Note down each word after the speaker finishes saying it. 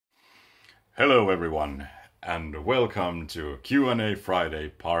Hello everyone, and welcome to Q&A Friday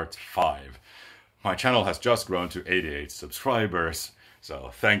Part 5. My channel has just grown to 88 subscribers,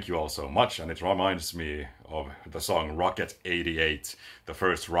 so thank you all so much, and it reminds me of the song Rocket 88, the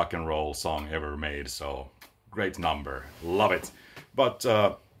first rock and roll song ever made, so great number, love it. But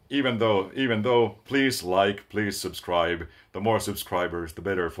even though, please like, please subscribe. The more subscribers, the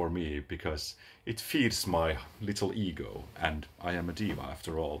better for me, because it feeds my little ego, and I am a diva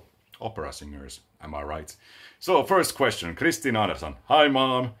after all. Opera singers, am I right? So first question, Kristin Andersson. Hi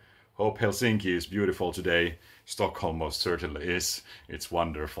mom, hope Helsinki is beautiful today. Stockholm most certainly is. It's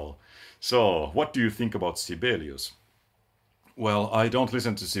wonderful. So what do you think about Sibelius? Well, I don't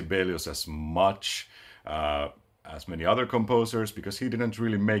listen to Sibelius as much as many other composers because he didn't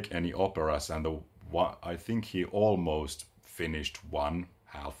really make any operas, and I think he almost finished one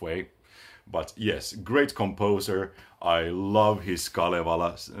halfway. But yes, great composer. I love his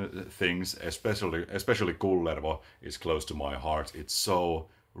Kalevala things, especially Kullervo is close to my heart. It's so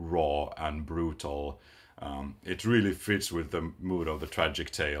raw and brutal. It really fits with the mood of the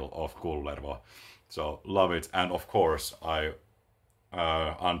tragic tale of Kullervo. So love it. And of course,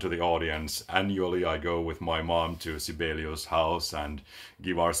 onto the audience, annually I go with my mom to Sibelius' house and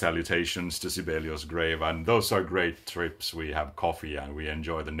give our salutations to Sibelius' grave, and those are great trips. We have coffee and we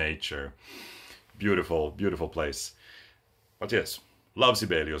enjoy the nature. Beautiful, beautiful place. But yes, love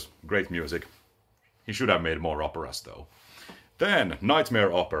Sibelius, great music. He should have made more operas though. Then,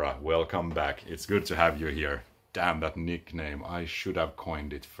 Nightmare Opera, welcome back. It's good to have you here. Damn that nickname, I should have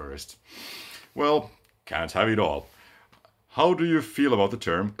coined it first. Well, can't have it all. How do you feel about the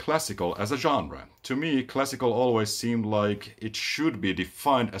term classical as a genre? To me, classical always seemed like it should be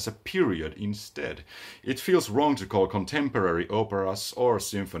defined as a period instead. It feels wrong to call contemporary operas or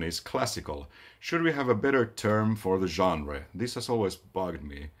symphonies classical. Should we have a better term for the genre? This has always bugged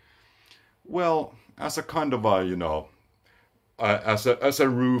me. Well, as a kind of a, as a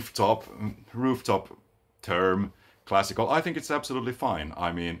rooftop term, classical, I think it's absolutely fine.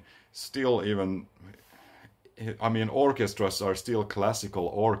 Orchestras are still classical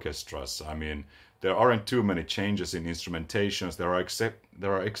orchestras. There aren't too many changes in instrumentations. There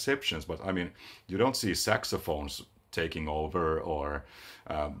are exceptions, but you don't see saxophones taking over, or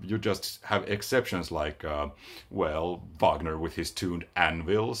you just have exceptions like, Wagner with his tuned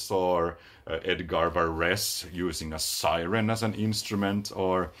anvils, or Edgar Varese using a siren as an instrument,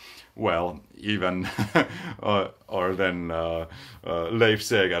 or even or then Leif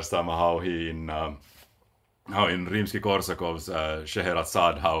Segerstam, how in Rimsky-Korsakov's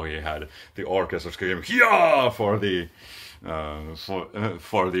Scheherazade, how he had the orchestra scream "Hia!" for the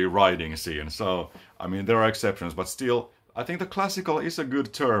riding scene. So there are exceptions, but still, I think the classical is a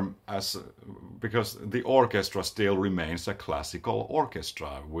good term because the orchestra still remains a classical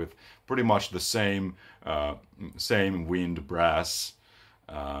orchestra with pretty much the same wind, brass,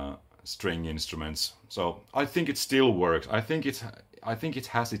 string instruments. So I think it still works. I think it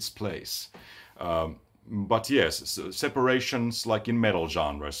has its place. But yes, separations like in metal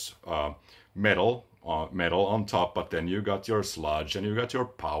genres, metal on top, but then you got your sludge and you got your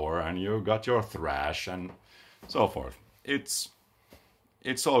power and you got your thrash and so forth. It's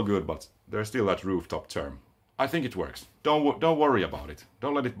all good, but there's still that rooftop term. I think it works. Don't worry about it.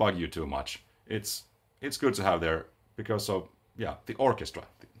 Don't let it bug you too much. It's good to have there because of the orchestra,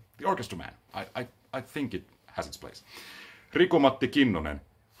 the orchestra man. I think it has its place. Riku-Matti Kinnunen,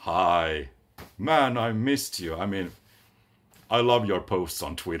 hi. Man, I missed you. I love your posts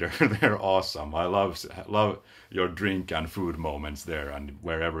on Twitter. They're awesome. I love your drink and food moments there and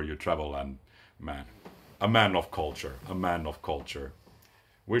wherever you travel. And man, a man of culture. A man of culture.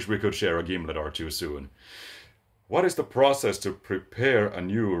 Wish we could share a gimlet or two soon. What is the process to prepare a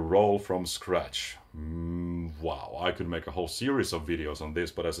new role from scratch? Wow, I could make a whole series of videos on this,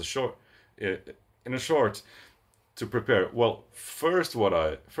 but in a short, to prepare, well, first what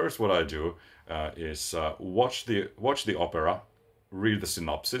I do is watch the opera, read the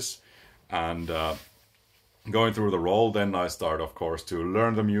synopsis, and going through the role. Then I start, of course, to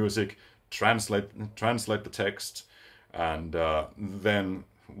learn the music, translate the text, and then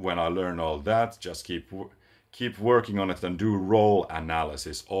when I learn all that, just keep working on it and do role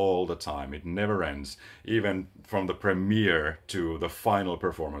analysis all the time. It never ends. Even from the premiere to the final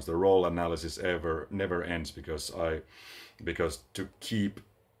performance, the role analysis never ends because to keep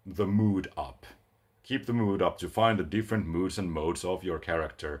the mood up. Keep the mood up, to find the different moods and modes of your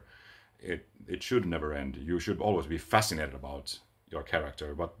character. It should never end. You should always be fascinated about your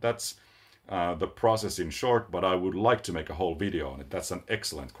character. But that's the process in short, but I would like to make a whole video on it. That's an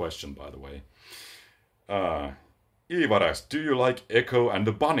excellent question, by the way. Ivaras, do you like Echo and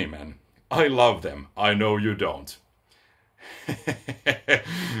the Bunnymen? I love them. I know you don't.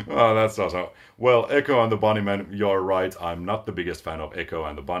 Oh, that's awesome. Well, Echo and the Bunnymen, you're right. I'm not the biggest fan of Echo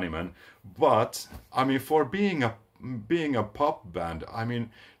and the Bunnymen, but I mean, for being a pop band, I mean,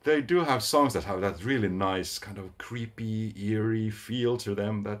 they do have songs that have that really nice kind of creepy, eerie feel to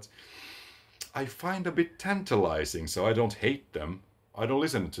them that I find a bit tantalizing. So I don't hate them. I don't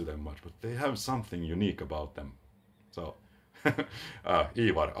listen to them much, but they have something unique about them. So,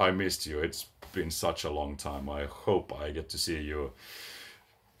 Ivar, I missed you. It's been such a long time. I hope I get to see you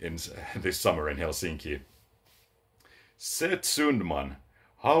in this summer in Helsinki. Seth Sundman,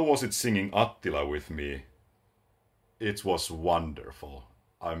 how was it singing Attila with me? It was wonderful.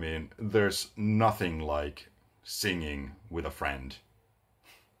 I mean, there's nothing like singing with a friend.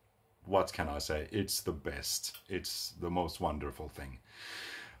 What can I say? It's the best. It's the most wonderful thing.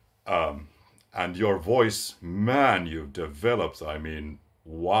 And your voice, man, you've developed. I mean,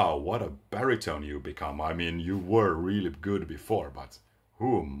 wow, what a baritone you become. I mean, you were really good before, but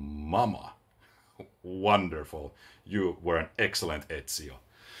who, mama, wonderful. You were an excellent Ezio.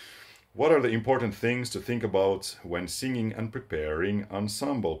 What are the important things to think about when singing and preparing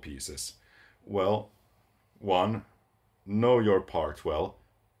ensemble pieces? Well, 1. Know your part well.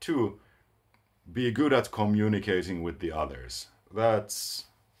 2. Be good at communicating with the others. That's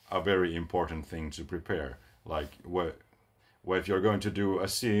a very important thing to prepare. Like, if you're going to do a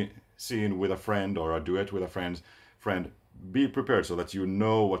scene with a friend or a duet with a friend, be prepared so that you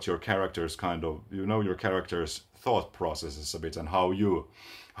know what your characters your characters' thought processes a bit and how you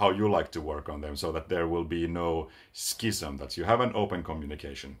like to work on them, so that there will be no schism, that you have an open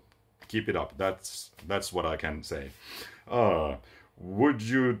communication. Keep it up. That's what I can say. Would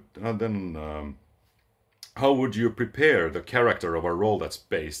you then? How would you prepare the character of a role that's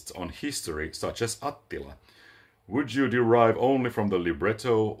based on history, such as Attila? Would you derive only from the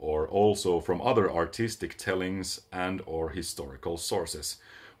libretto or also from other artistic tellings and or historical sources?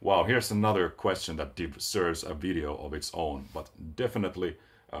 Wow, here's another question that deserves a video of its own, but definitely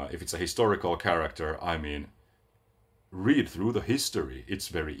if it's a historical character, I mean, read through the history. It's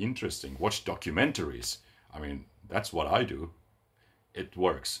very interesting. Watch documentaries. I mean, that's what I do. It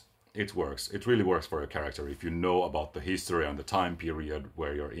works. It works. It really works for a character if you know about the history and the time period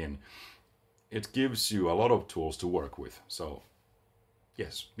where you're in. It gives you a lot of tools to work with. So,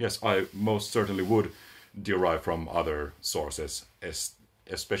 yes, I most certainly would derive from other sources,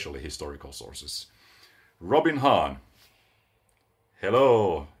 especially historical sources. Robin Hahn.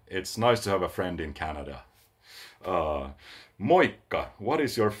 Hello. It's nice to have a friend in Canada. Moikka, what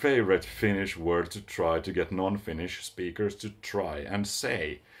is your favorite Finnish word to try to get non-Finnish speakers to try and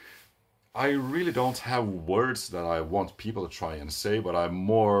say? I really don't have words that I want people to try and say, but I'm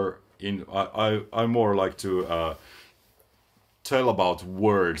more like to tell about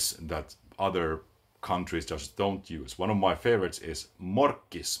words that other countries just don't use. One of my favorites is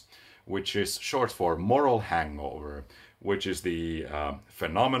morkkis, which is short for moral hangover, which is the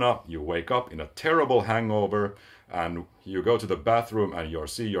phenomena you wake up in a terrible hangover and you go to the bathroom and you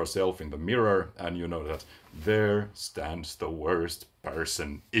see yourself in the mirror and you know that there stands the worst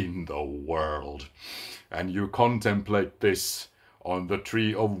person in the world. And you contemplate this on the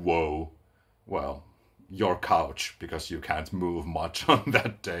tree of woe. Well, your couch, because you can't move much on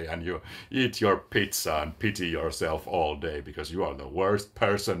that day, and you eat your pizza and pity yourself all day because you are the worst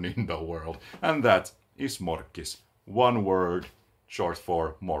person in the world. And that is morkkis. One word, short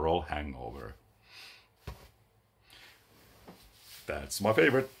for moral hangover. That's my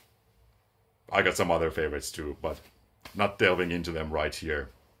favorite. I got some other favorites too, but not delving into them right here.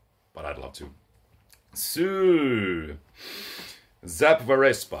 But I'd love to. Sue! Zap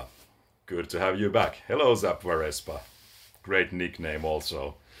Varespa. Good to have you back. Hello, Zap Varespa. Great nickname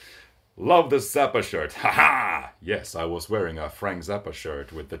also. Love the Zappa shirt. Haha! Yes, I was wearing a Frank Zappa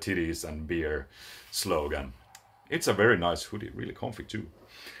shirt with the titties and beer slogan. It's a very nice hoodie, really comfy too.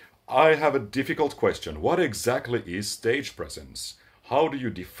 I have a difficult question. What exactly is stage presence? How do you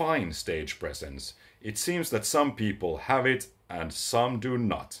define stage presence? It seems that some people have it and some do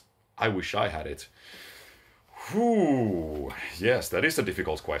not. I wish I had it. Whew. Yes, that is a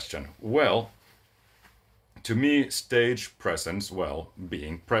difficult question. Well, to me, stage presence,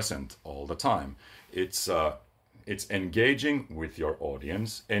 being present all the time. It's engaging with your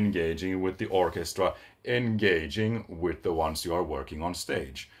audience, engaging with the orchestra, engaging with the ones you are working on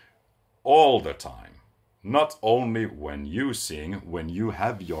stage. All the time. Not only when you sing, when you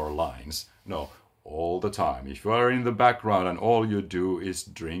have your lines. No, all the time. If you are in the background and all you do is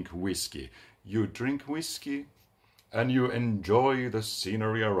drink whiskey, you drink whiskey and you enjoy the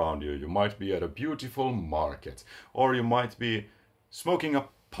scenery around you. You might be at a beautiful market, or you might be smoking a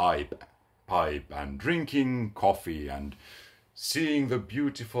pipe pipe and drinking coffee and seeing the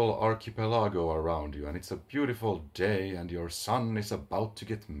beautiful archipelago around you, and it's a beautiful day and your son is about to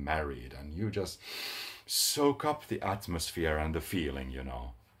get married, and you just soak up the atmosphere and the feeling, you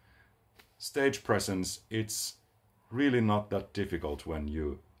know. Stage presence, it's really not that difficult when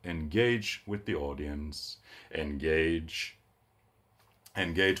you engage with the audience, engage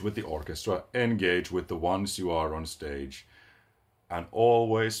with the orchestra, engage with the ones you are on stage, and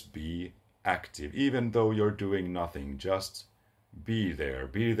always be active. Even though you're doing nothing, just be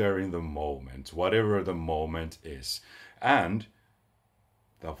there in the moment, whatever the moment is. And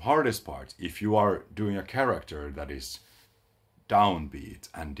the hardest part, if you are doing a character that is downbeat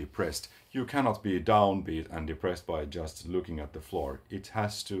and depressed, you cannot be downbeat and depressed by just looking at the floor. It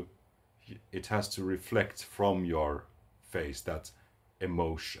has to reflect from your face that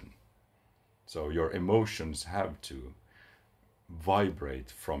emotion. So your emotions have to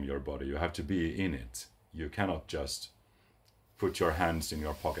vibrate from your body. You have to be in it. You cannot just put your hands in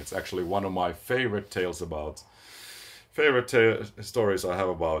your pockets. Actually, one of my favorite stories I have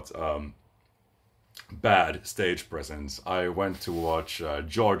about bad stage presence. I went to watch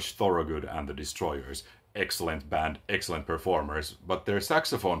George Thorogood and the Destroyers. Excellent band, excellent performers, but their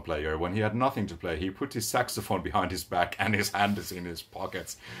saxophone player, when he had nothing to play, he put his saxophone behind his back and his hands in his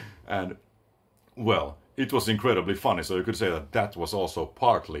pockets. And, well, it was incredibly funny, so you could say that that was also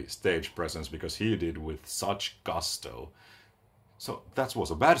partly stage presence, because he did with such gusto. So that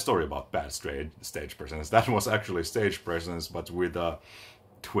was a bad story about bad stage presence. That was actually stage presence, but with a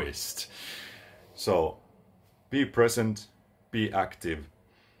twist. So, be present, be active.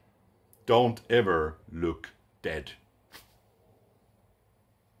 Don't ever look dead.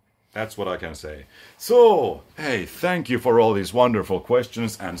 That's what I can say. So, hey, thank you for all these wonderful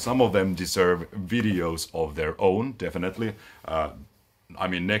questions, and some of them deserve videos of their own, definitely. I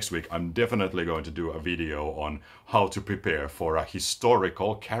mean, next week I'm definitely going to do a video on how to prepare for a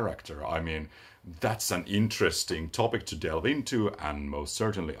historical character. I mean, that's an interesting topic to delve into, and most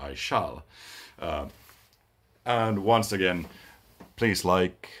certainly I shall. And once again, please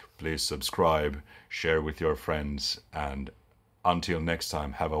like, please subscribe, share with your friends, and until next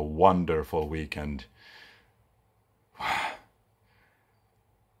time, have a wonderful weekend.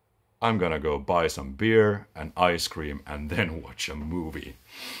 I'm gonna go buy some beer and ice cream and then watch a movie.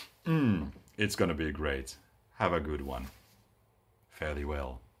 It's gonna be great. Have a good one. Fairly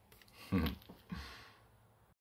well.